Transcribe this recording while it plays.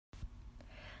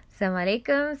Assalamu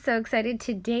alaikum. So excited.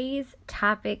 Today's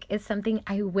topic is something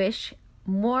I wish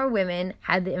more women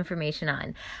had the information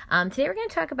on. Today we're going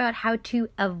to talk about how to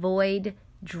avoid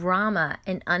drama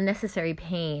and unnecessary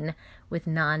pain with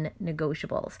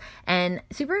non-negotiables. And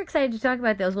super excited to talk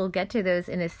about those. We'll get to those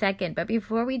in a second. But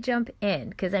before we jump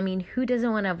in, because who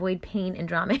doesn't want to avoid pain and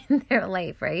drama in their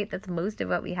life, right? That's most of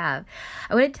what we have.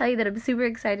 I want to tell you that I'm super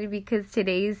excited because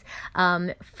today's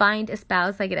Find a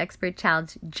Spouse Like an Expert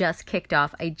Challenge just kicked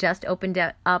off. I just opened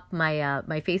up my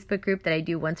my Facebook group that I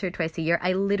do once or twice a year.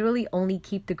 I literally only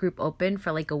keep the group open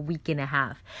for like a week and a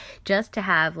half just to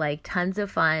have like tons of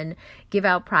fun, give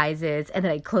out prizes, and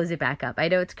then I close it back up. I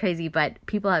know it's crazy, but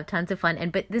people have tons of fun.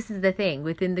 But this is the thing,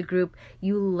 within the group,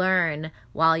 you learn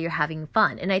while you're having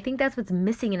fun. And I think that's what's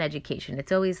missing in education.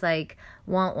 It's always like,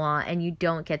 wah, and you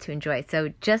don't get to enjoy.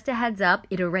 So just a heads up,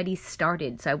 it already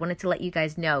started. So I wanted to let you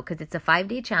guys know because it's a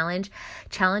 5-day challenge.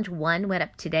 Challenge 1 went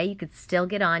up today. You could still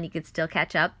get on. You could still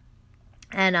catch up.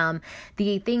 And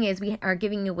the thing is, we are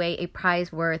giving away a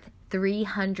prize worth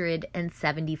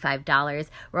 $375.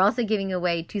 We're also giving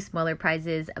away 2 smaller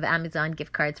prizes of Amazon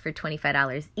gift cards for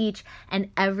 $25 each, and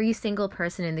every single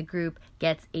person in the group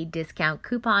gets a discount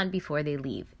coupon before they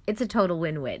leave. It's a total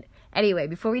win-win. Anyway,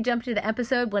 before we jump to the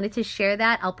episode, wanted to share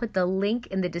that. I'll put the link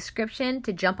in the description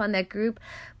to jump on that group.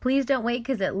 Please don't wait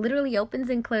because it literally opens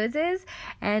and closes.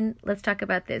 And let's talk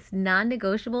about this.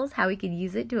 Non-negotiables, how we can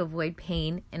use it to avoid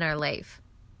pain in our life.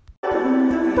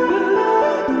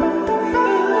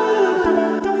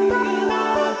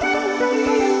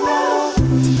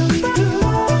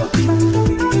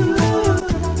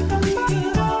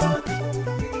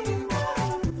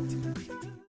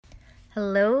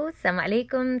 Hello, assalamu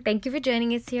alaikum. Thank you for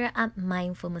joining us here at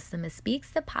Mindful Muslimah Speaks,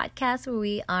 the podcast where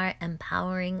we are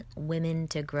empowering women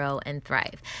to grow and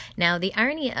thrive. Now, the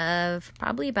irony of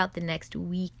probably about the next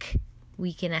week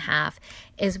and a half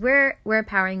is we're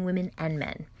empowering women and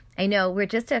men. I know we're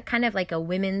just a kind of like a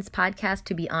women's podcast,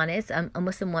 to be honest, a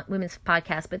Muslim women's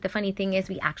podcast. But the funny thing is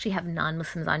we actually have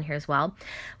non-Muslims on here as well.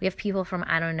 We have people from,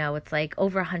 I don't know, it's like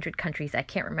over 100 countries. I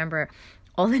can't remember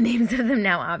all the names of them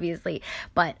now, obviously,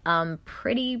 but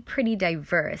pretty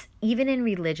diverse, even in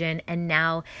religion. And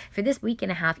now for this week and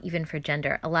a half, even for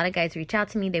gender, a lot of guys reach out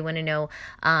to me. They want to know,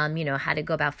 how to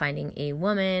go about finding a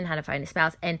woman, how to find a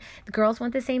spouse. And the girls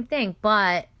want the same thing,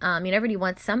 but, everybody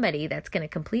wants somebody that's going to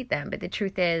complete them. But the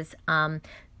truth is,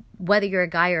 whether you're a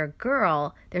guy or a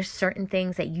girl, there's certain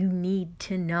things that you need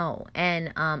to know.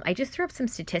 And I just threw up some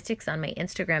statistics on my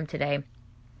Instagram today,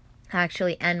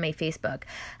 actually, and my Facebook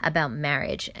about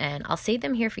marriage, and I'll save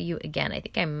them here for you again. I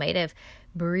think I might have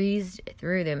breezed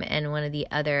through them in one of the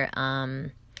other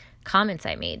comments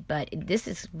I made, but this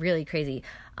is really crazy.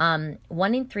 1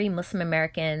 in 3 Muslim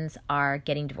Americans are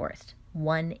getting divorced.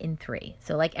 1 in 3.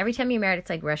 So like every time you're married, it's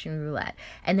like Russian roulette.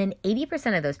 And then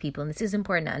 80% of those people, and this is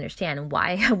important to understand, and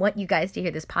why I want you guys to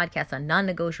hear this podcast on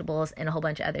non-negotiables and a whole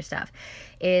bunch of other stuff,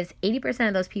 is 80%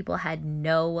 of those people had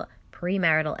no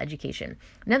premarital education.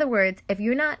 In other words, if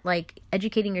you're not like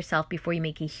educating yourself before you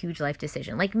make a huge life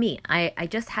decision, like me, I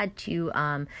just had to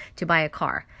buy a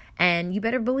car. And you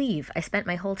better believe I spent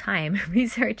my whole time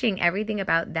researching everything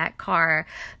about that car,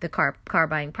 the car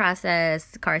buying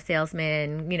process, car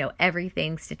salesman,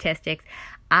 everything, statistics.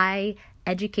 I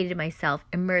educated myself,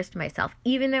 immersed myself,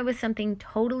 even though it was something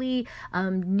totally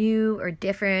new or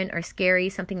different or scary,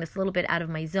 something that's a little bit out of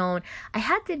my zone. I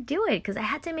had to do it because I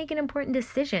had to make an important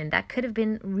decision that could have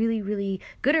been really, really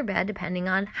good or bad depending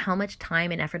on how much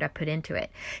time and effort I put into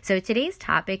it. So today's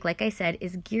topic, like I said,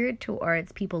 is geared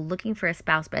towards people looking for a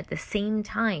spouse, but at the same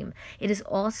time, it is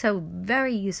also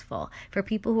very useful for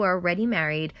people who are already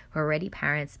married, who are already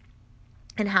parents,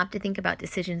 and have to think about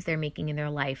decisions they're making in their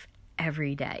life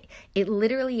every day. It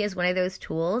literally is one of those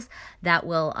tools that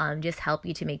will just help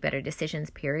you to make better decisions,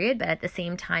 period. But at the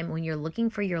same time, when you're looking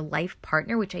for your life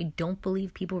partner, which I don't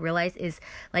believe people realize is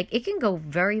like, it can go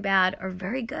very bad or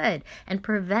very good, and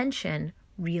prevention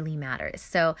really matters.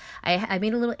 So I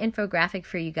made a little infographic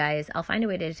for you guys. I'll find a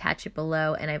way to attach it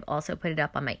below, and I've also put it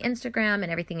up on my Instagram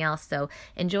and everything else. So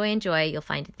enjoy. You'll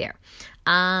find it there.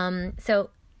 So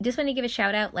just want to give a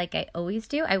shout out like I always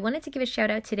do. I wanted to give a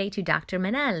shout out today to Dr.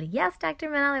 Manal. Yes, Dr.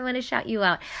 Manal, I want to shout you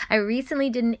out. I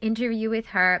recently did an interview with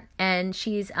her, and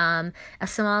she's a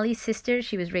Somali sister.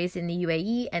 She was raised in the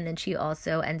UAE, and then she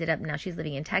also ended up, now she's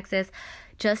living in Texas.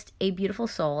 Just a beautiful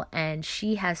soul, and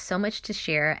she has so much to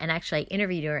share. And actually, I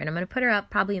interviewed her, and I'm going to put her up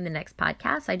probably in the next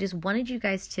podcast. I just wanted you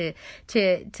guys to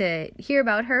hear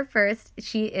about her first.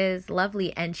 She is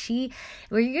lovely, and you're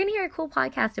going to hear a cool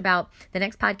podcast about the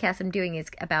next podcast I'm doing is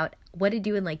about what to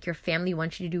do when like your family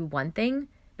wants you to do one thing,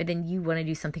 but then you want to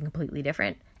do something completely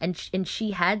different. And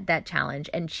she had that challenge,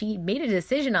 and she made a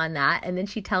decision on that, and then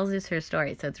she tells us her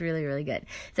story. So it's really, really good.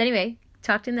 So anyway,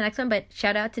 talk to you in the next one, but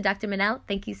shout out to Dr. Manel.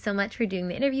 Thank you so much for doing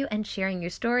the interview and sharing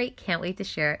your story. Can't wait to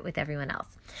share it with everyone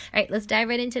else. All right, let's dive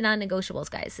right into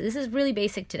non-negotiables, guys. So this is really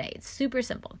basic today. It's super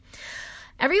simple.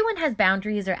 Everyone has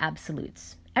boundaries or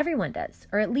absolutes. Everyone does,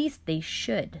 or at least they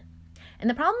should. And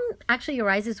the problem actually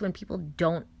arises when people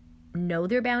don't know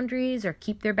their boundaries or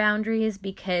keep their boundaries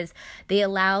because they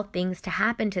allow things to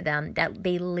happen to them that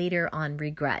they later on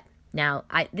regret. Now,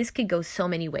 this could go so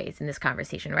many ways in this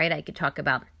conversation, right? I could talk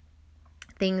about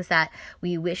things that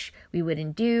we wish we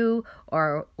wouldn't do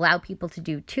or allow people to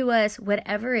do to us,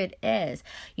 whatever it is.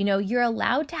 You're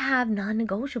allowed to have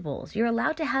non-negotiables. You're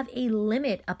allowed to have a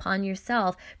limit upon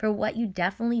yourself for what you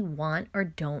definitely want or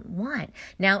don't want.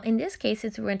 Now, in this case,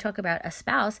 since we're going to talk about a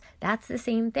spouse, that's the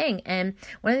same thing. And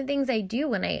one of the things I do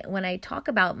when I talk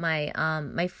about my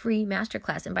my free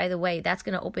masterclass, and by the way, that's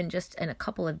going to open just in a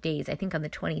couple of days, I think on the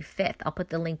 25th, I'll put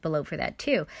the link below for that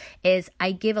too, is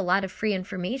I give a lot of free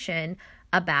information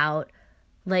about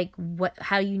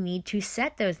how you need to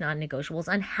set those non-negotiables,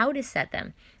 on how to set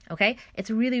them. Okay. It's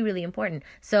really, really important.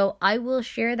 So I will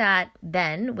share that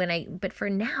then but for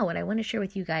now, what I want to share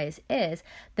with you guys is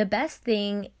the best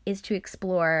thing is to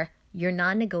explore your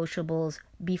non-negotiables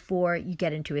before you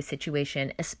get into a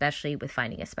situation, especially with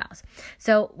finding a spouse.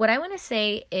 So what I want to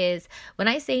say is, when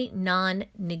I say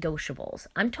non-negotiables,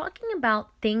 I'm talking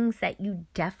about things that you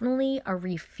definitely are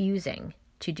refusing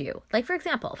to do. Like, for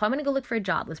example, if I'm going to go look for a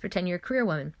job, let's pretend you're a career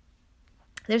woman.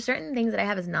 There's certain things that I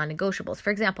have as non-negotiables.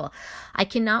 For example, I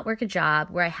cannot work a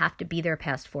job where I have to be there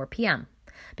past 4 p.m.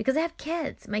 because I have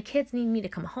kids. My kids need me to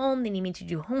come home. They need me to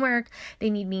do homework.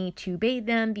 They need me to bathe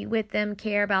them, be with them,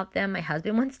 care about them. My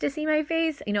husband wants to see my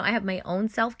face. I have my own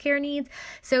self-care needs.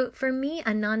 So for me,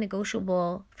 a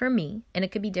non-negotiable for me, and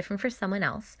it could be different for someone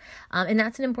else, and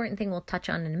that's an important thing we'll touch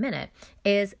on in a minute,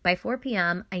 is by 4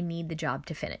 p.m., I need the job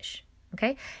to finish.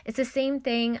 Okay. It's the same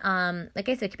thing. Like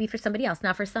I said, it could be for somebody else.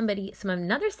 Now, for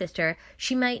another sister,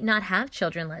 she might not have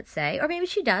children, let's say, or maybe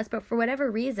she does, but for whatever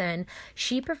reason,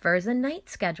 she prefers a night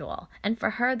schedule. And for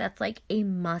her, that's like a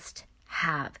must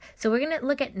have. So we're going to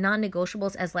look at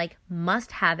non-negotiables as like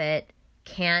must have it,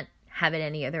 can't have it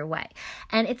any other way.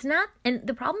 And it's not, and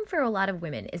the problem for a lot of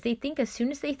women is they think as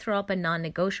soon as they throw up a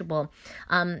non-negotiable,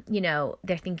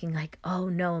 they're thinking like, oh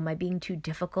no, am I being too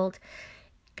difficult?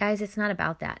 Guys, it's not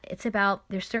about that. It's about,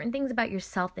 there's certain things about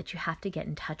yourself that you have to get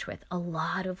in touch with. A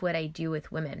lot of what I do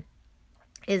with women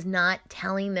is not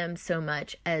telling them so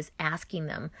much as asking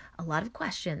them a lot of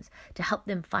questions to help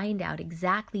them find out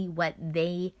exactly what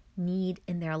they need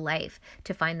in their life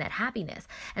to find that happiness.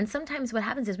 And sometimes what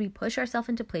happens is we push ourselves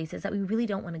into places that we really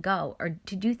don't want to go, or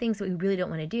to do things that we really don't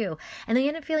want to do. And then you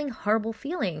end up feeling horrible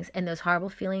feelings, and those horrible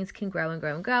feelings can grow and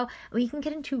grow and grow. And we can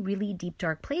get into really deep,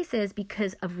 dark places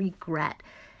because of regret.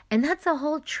 And that's a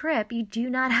whole trip you do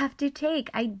not have to take.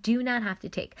 I do not have to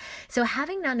take. So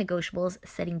having non-negotiables,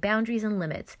 setting boundaries and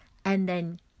limits, and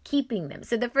then keeping them.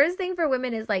 So the first thing for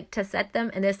women is like to set them,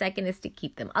 and the second is to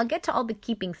keep them. I'll get to all the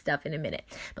keeping stuff in a minute,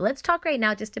 but let's talk right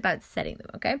now just about setting them,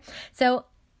 okay? So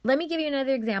let me give you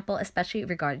another example, especially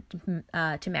regarding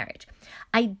to marriage.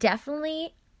 I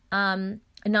definitely, a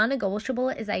non-negotiable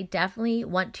is I definitely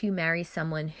want to marry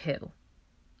someone who,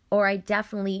 or I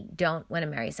definitely don't want to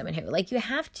marry someone who. Like, you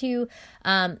have to,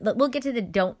 we'll get to the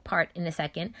don't part in a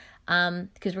second,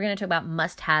 because we're going to talk about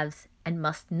must-haves and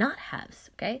must-not-haves,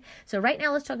 okay? So right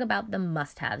now, let's talk about the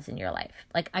must-haves in your life.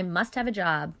 Like, I must have a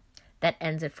job that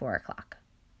ends at 4 o'clock.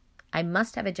 I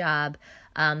must have a job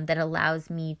that allows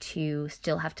me to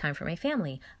still have time for my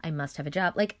family. I must have a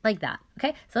job like that,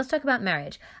 okay? So let's talk about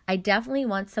marriage. I definitely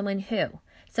want someone who.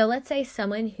 So let's say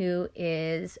someone who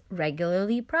is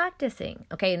regularly practicing,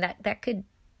 okay? And that could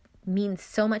mean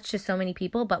so much to so many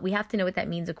people, but we have to know what that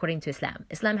means according to Islam.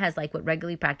 Islam has like what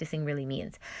regularly practicing really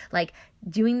means. Like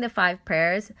doing the 5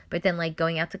 prayers, but then like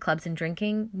going out to clubs and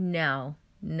drinking, no.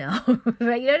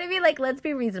 Right? You know what I mean? Like, let's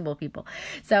be reasonable, people.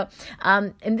 So,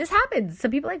 and this happens.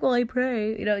 Some people are like, well, I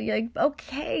pray, you're like,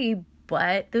 okay,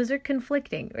 but those are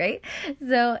conflicting, right?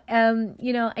 So,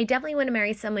 I definitely want to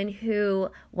marry someone who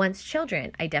wants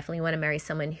children. I definitely want to marry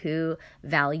someone who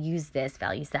values this,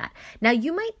 values that. Now,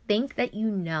 you might think that you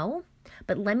know,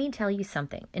 but let me tell you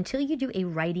something. Until you do a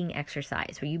writing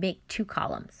exercise where you make 2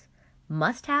 columns,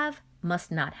 must have,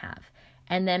 must not have,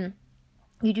 and then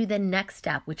you do the next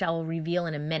step, which I will reveal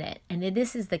in a minute. And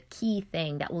this is the key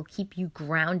thing that will keep you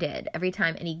grounded every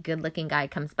time any good-looking guy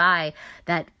comes by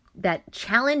that that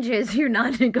challenges your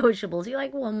non-negotiables. You're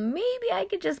like, well, maybe I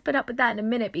could just put up with that in a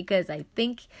minute because I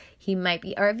think he might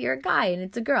be, or if you're a guy and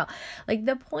it's a girl. Like,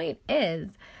 the point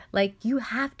is, like, you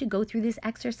have to go through this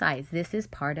exercise. This is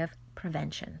part of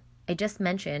prevention. I just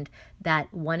mentioned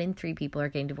that 1 in 3 people are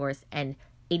getting divorced and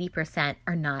 80%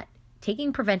 are not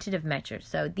taking preventative measures.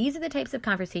 So these are the types of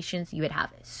conversations you would have.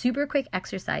 Super quick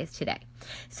exercise today.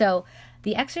 So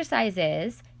the exercise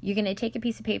is, you're going to take a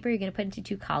piece of paper, you're going to put it into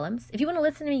 2 columns. If you want to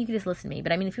listen to me, you can just listen to me.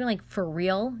 But I mean, if you're like, for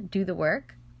real, do the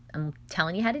work, I'm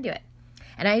telling you how to do it.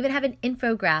 And I even have an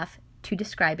infograph to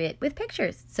describe it with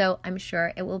pictures. So I'm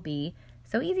sure it will be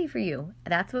so easy for you.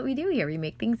 That's what we do here. We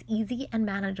make things easy and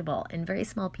manageable in very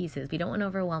small pieces. We don't want to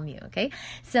overwhelm you, okay?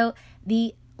 So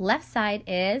the left side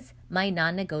is my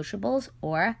non-negotiables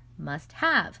or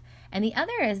must-have. And the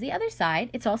other side,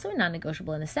 it's also a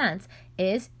non-negotiable in a sense,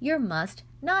 is your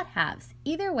must-not-haves.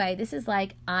 Either way, this is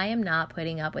like, I am not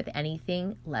putting up with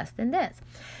anything less than this.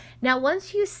 Now,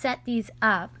 once you set these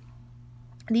up,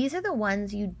 these are the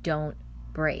ones you don't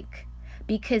break,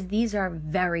 because these are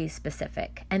very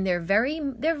specific and they're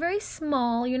very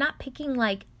small. You're not picking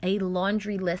like a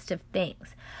laundry list of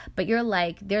things, but you're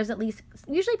like, there's at least,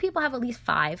 usually people have at least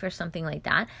 5 or something like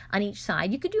that on each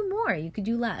side. You could do more, you could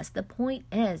do less. The point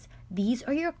is, these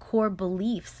are your core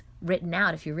beliefs written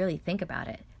out if you really think about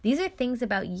it. These are things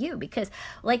about you, because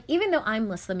like, even though I'm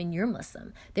Muslim and you're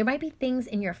Muslim, there might be things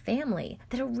in your family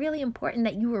that are really important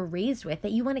that you were raised with,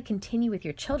 that you want to continue with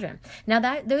your children. Now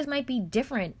that those might be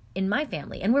different in my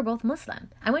family, and we're both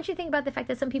Muslim. I want you to think about the fact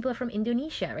that some people are from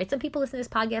Indonesia, right? Some people listen to this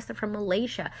podcast are from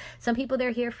Malaysia. Some people, they're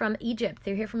here from Egypt.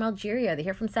 They're here from Algeria. They're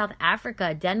here from South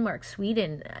Africa, Denmark,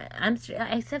 Sweden.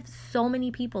 I have so many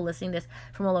people listening to this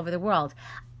from all over the world.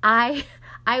 I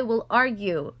will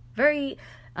argue very,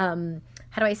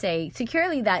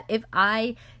 securely, that if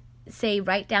I say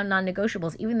write down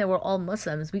non-negotiables, even though we're all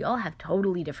Muslims, we all have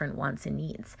totally different wants and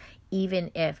needs, even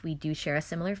if we do share a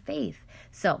similar faith.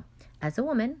 So as a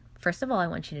woman, first of all, I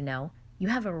want you to know you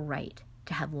have a right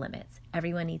to have limits.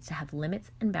 Everyone needs to have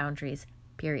limits and boundaries,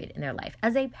 period, in their life.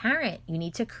 As a parent, you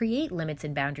need to create limits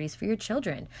and boundaries for your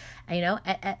children. You know,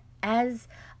 as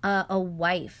a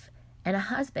wife and a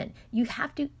husband, you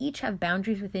have to each have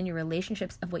boundaries within your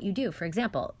relationships of what you do. For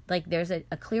example, like there's a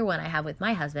clear one I have with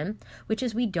my husband, which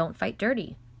is we don't fight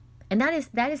dirty. And that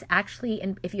is actually,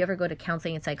 and if you ever go to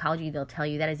counseling and psychology, they'll tell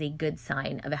you that is a good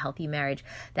sign of a healthy marriage,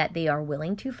 that they are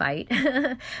willing to fight,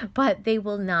 but they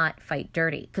will not fight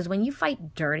dirty. Because when you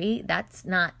fight dirty, that's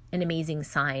not an amazing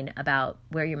sign about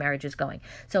where your marriage is going.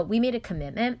 So we made a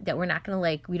commitment that we're not going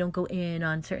to we don't go in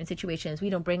on certain situations. We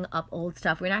don't bring up old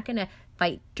stuff. We're not going to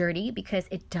fight dirty because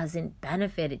it doesn't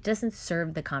benefit. It doesn't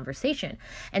serve the conversation.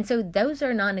 And so those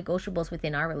are non-negotiables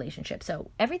within our relationship. So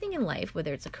everything in life,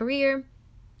 whether it's a career,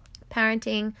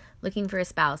 parenting, looking for a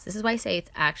spouse. This is why I say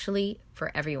it's actually for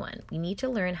everyone. We need to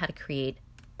learn how to create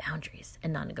boundaries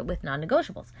and with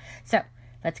non-negotiables. So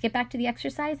let's get back to the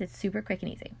exercise. It's super quick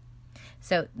and easy.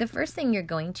 So the first thing you're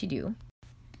going to do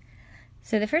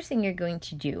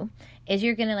is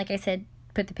you're going to, like I said,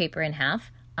 put the paper in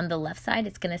half. On the left side,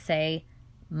 it's going to say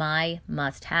my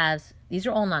must-haves. These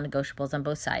are all non-negotiables on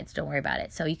both sides. Don't worry about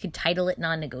it. So you could title it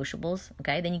non-negotiables,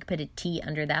 okay? Then you could put a T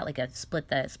under that, like a split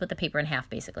the paper in half,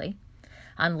 basically.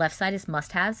 On left side is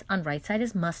must-haves. On right side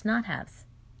is must-not-haves.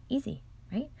 Easy,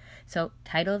 right? So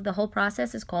title of the whole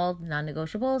process is called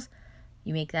non-negotiables.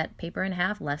 You make that paper in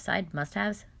half. Left side,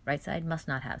 must-haves. Right side,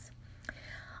 must-not-haves.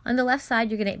 On the left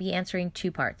side, you're going to be answering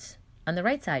 2 parts. On the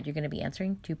right side, you're going to be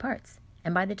answering 2 parts.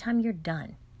 And by the time you're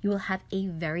done, you will have a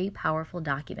very powerful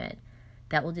document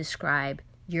that will describe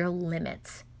your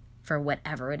limits for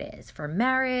whatever it is, for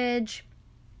marriage,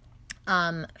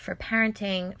 for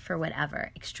parenting, for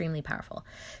whatever. Extremely powerful.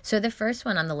 So the first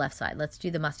one on the left side, let's do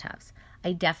the must-haves.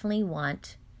 I definitely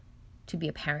want to be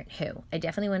a parent who. I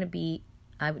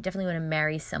would definitely want to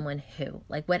marry someone who.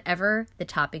 Like, whatever the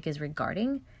topic is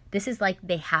regarding, this is like,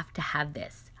 they have to have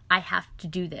this. I have to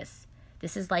do this.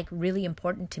 This is like really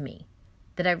important to me.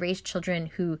 That I raise children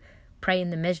who pray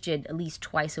in the masjid at least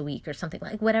twice a week or something,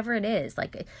 like whatever it is.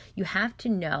 Like, you have to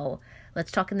know,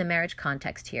 let's talk in the marriage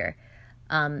context here,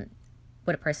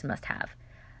 what a person must have.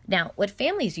 Now, what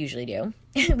families usually do,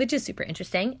 which is super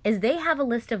interesting, is they have a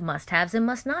list of must-haves and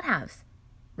must-not-haves,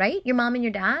 right? Your mom and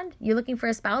your dad, you're looking for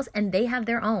a spouse, and they have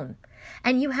their own.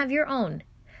 And you have your own.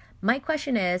 My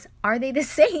question is, are they the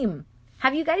same?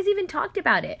 Have you guys even talked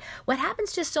about it? What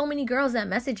happens to so many girls that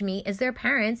message me is their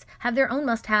parents have their own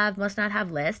must-have, must-not-have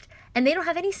list, and they don't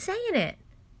have any say in it.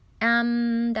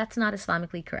 That's not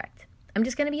Islamically correct. I'm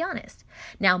just going to be honest.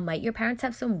 Now, might your parents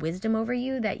have some wisdom over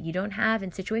you that you don't have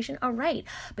in situation? All right.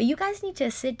 But you guys need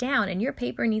to sit down and your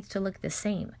paper needs to look the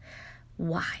same.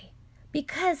 Why?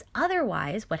 Because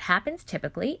otherwise, what happens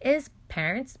typically is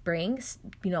parents bring,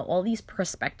 all these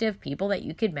prospective people that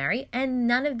you could marry, and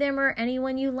none of them are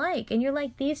anyone you like. And you're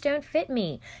like, these don't fit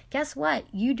me. Guess what?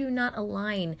 You do not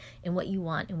align in what you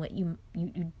want and what you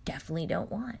definitely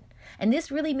don't want. And this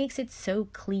really makes it so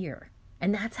clear.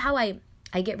 And that's how I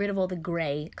get rid of all the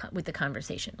gray with the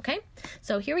conversation, okay?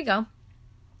 So here we go.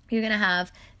 You're going to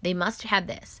have, they must have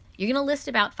this. You're going to list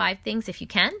about 5 things if you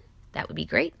can. That would be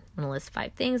great. I'm going to list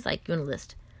 5 things, like you want to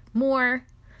list more.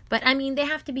 But I mean, they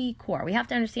have to be core. We have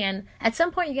to understand at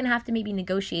some point you're going to have to maybe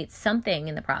negotiate something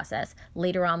in the process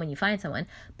later on when you find someone.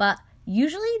 But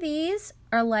usually these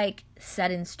are like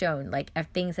set in stone, like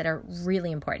things that are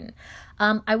really important.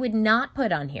 I would not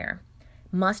put on here,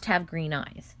 must have green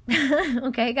eyes.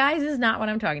 Okay, guys, this is not what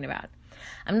I'm talking about.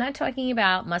 I'm not talking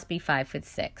about must be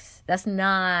 5'6". That's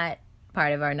not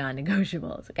part of our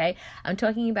non-negotiables, okay? I'm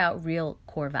talking about real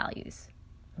core values,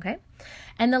 okay?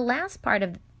 And the last part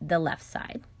of the left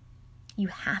side, you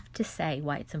have to say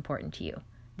why it's important to you.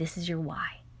 This is your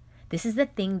why. This is the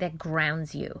thing that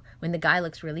grounds you. When the guy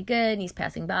looks really good and he's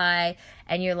passing by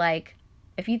and you're like,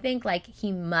 if you think like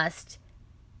he must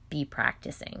be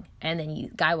practicing and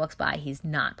then guy walks by, he's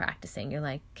not practicing, you're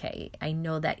like, okay, I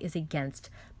know that is against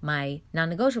my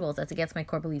non-negotiables. That's against my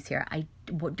core beliefs here. I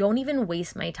don't even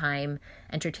waste my time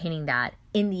entertaining that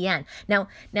in the end. Now,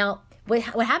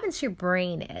 what happens to your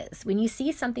brain is when you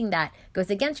see something that goes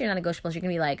against your non-negotiables, you're going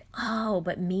to be like, oh,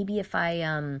 but maybe if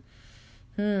I,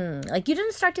 like you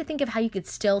didn't start to think of how you could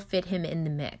still fit him in the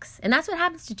mix. And that's what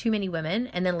happens to too many women.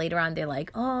 And then later on, they're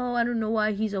like, oh, I don't know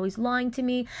why he's always lying to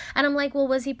me. And I'm like, well,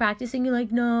 was he practicing? You're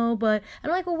like, no, but I'm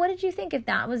like, well, what did you think if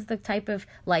that was the type of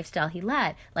lifestyle he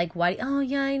led? Like, why? Oh,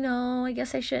 yeah, I know. I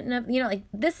guess I shouldn't have, like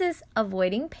this is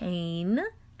avoiding pain.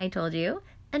 I told you,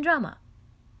 and drama.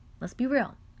 Let's be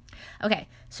real. Okay,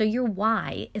 so your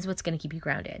why is what's going to keep you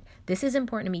grounded. This is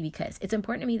important to me because it's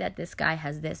important to me that this guy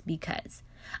has this because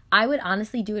I would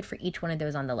honestly do it for each one of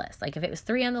those on the list. Like if it was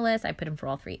 3 on the list, I put him for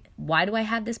all 3. Why do I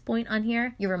have this point on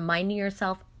here? You're reminding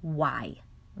yourself why,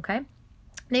 okay?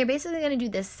 Now you're basically going to do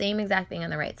the same exact thing on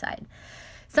the right side.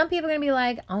 Some people are going to be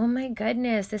like, oh my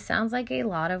goodness, this sounds like a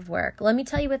lot of work. Let me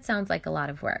tell you what sounds like a lot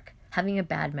of work. Having a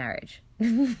bad marriage.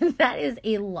 That is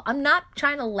I'm not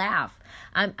trying to laugh.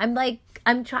 I'm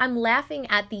laughing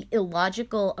at the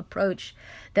illogical approach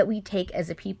that we take as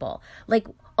a people. Like,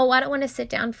 oh, I don't want to sit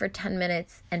down for 10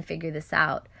 minutes and figure this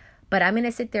out, but I'm going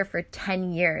to sit there for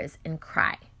 10 years and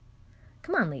cry.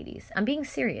 Come on, ladies. I'm being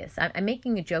serious. I'm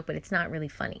making a joke, but it's not really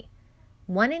funny.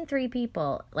 1 in 3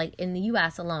 people, like in the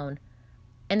U.S. alone.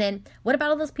 And then what about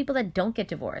all those people that don't get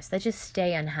divorced, that just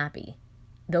stay unhappy?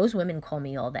 Those women call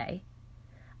me all day.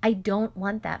 I don't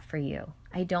want that for you.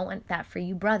 I don't want that for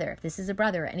you, brother. If this is a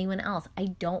brother or anyone else, I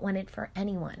don't want it for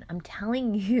anyone. I'm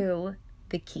telling you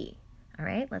the key. All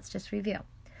right, let's just review.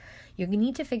 You're going to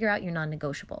need to figure out your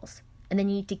non-negotiables, and then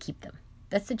you need to keep them.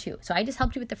 That's the 2. So I just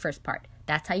helped you with the first part.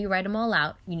 That's how you write them all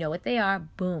out. You know what they are.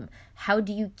 Boom. How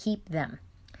do you keep them?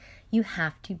 You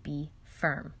have to be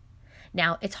firm.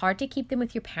 Now, it's hard to keep them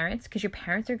with your parents because your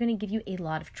parents are going to give you a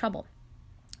lot of trouble.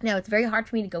 Now, it's very hard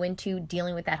for me to go into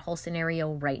dealing with that whole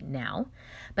scenario right now,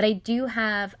 but I do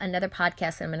have another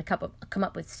podcast that I'm going to come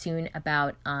up with soon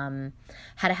about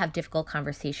how to have difficult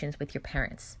conversations with your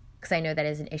parents, because I know that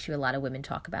is an issue a lot of women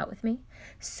talk about with me.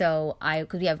 So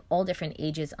because we have all different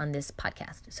ages on this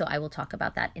podcast, so I will talk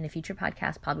about that in a future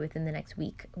podcast, probably within the next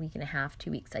week and a half,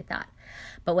 2 weeks, like that.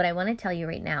 But what I want to tell you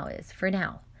right now is, for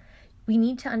now, we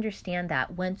need to understand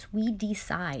that once we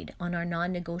decide on our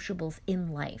non-negotiables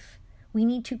in life, we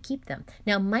need to keep them.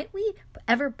 Now, might we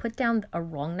ever put down a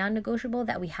wrong non-negotiable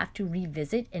that we have to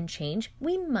revisit and change?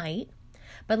 We might.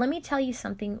 But let me tell you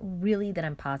something really that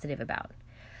I'm positive about.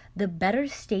 The better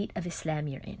state of Islam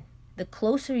you're in, the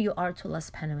closer you are to Allah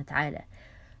subhanahu wa ta'ala,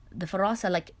 the farasa,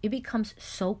 like it becomes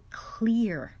so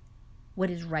clear what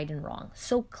is right and wrong,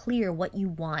 so clear what you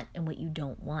want and what you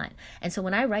don't want. And so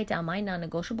when I write down my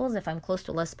non-negotiables, if I'm close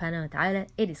to Allah subhanahu wa ta'ala,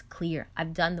 it is clear.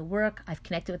 I've done the work, I've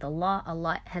connected with Allah,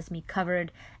 Allah has me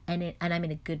covered, and I'm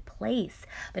in a good place.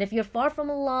 But if you're far from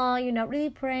Allah, you're not really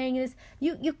praying,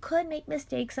 you could make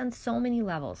mistakes on so many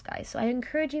levels, guys. So I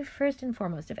encourage you first and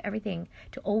foremost of everything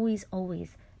to always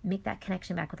make that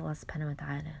connection back with Allah subhanahu wa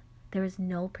ta'ala. There is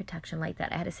no protection like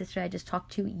that. I had a sister I just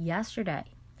talked to yesterday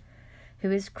who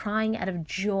is crying out of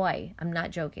joy. I'm not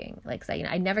joking. Like,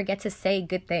 I never get to say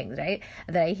good things, right?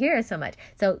 That I hear so much.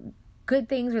 So good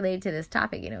things related to this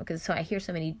topic, because so I hear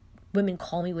so many women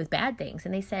call me with bad things.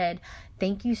 And they said,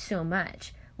 thank you so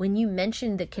much. when you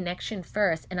mentioned the connection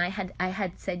first, and I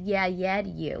had said yeah to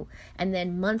you, and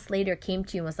then months later came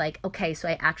to you and was like, okay, so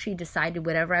I actually decided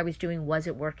whatever I was doing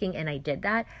wasn't working, and I did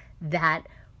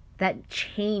that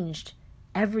changed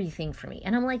everything for me.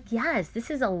 And I'm like, yes,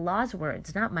 this is Allah's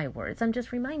words, not my words. I'm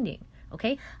just reminding.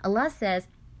 Okay, Allah says,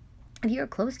 if you're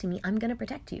close to me, I'm gonna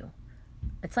protect you.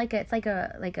 It's like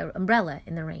a umbrella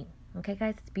in the rain. Okay,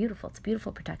 guys, it's beautiful. It's a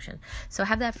beautiful protection. So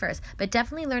have that first, but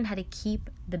definitely learn how to keep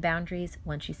the boundaries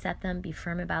once you set them. Be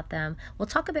firm about them. We'll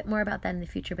talk a bit more about that in the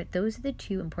future, but those are the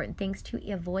two important things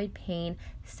to avoid pain.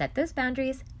 Set those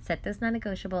boundaries, set those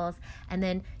non-negotiables, and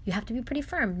then you have to be pretty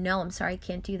firm. No, I'm sorry, I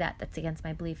can't do that. That's against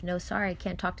my belief. No, sorry, I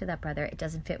can't talk to that brother. It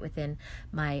doesn't fit within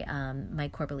my my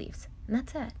core beliefs. And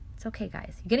that's it. It's okay,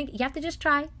 guys. You have to just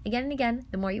try again and again.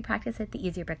 The more you practice it, the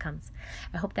easier it becomes.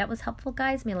 I hope that was helpful,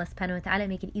 guys. May Allah subhanahu wa ta'ala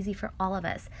make it easy for all of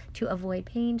us to avoid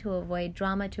pain, to avoid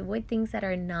drama, to avoid things that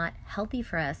are not healthy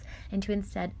for us, and to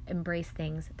instead embrace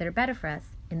things that are better for us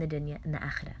in the dunya and the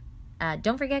akhirah.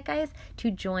 Don't forget, guys,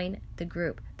 to join the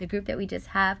group that we just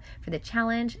have for the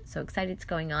challenge. So excited it's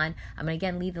going on. I'm going to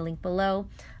again leave the link below.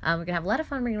 We're going to have a lot of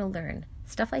fun. We're going to learn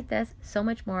stuff like this, so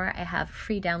much more. I have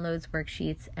free downloads,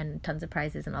 worksheets, and tons of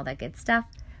prizes and all that good stuff.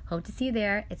 Hope to see you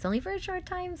there. It's only for a short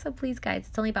time, so please, guys,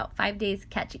 it's only about 5 days.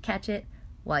 Catch it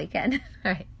while you can.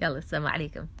 All right, yalla, assalamu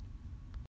alaikum.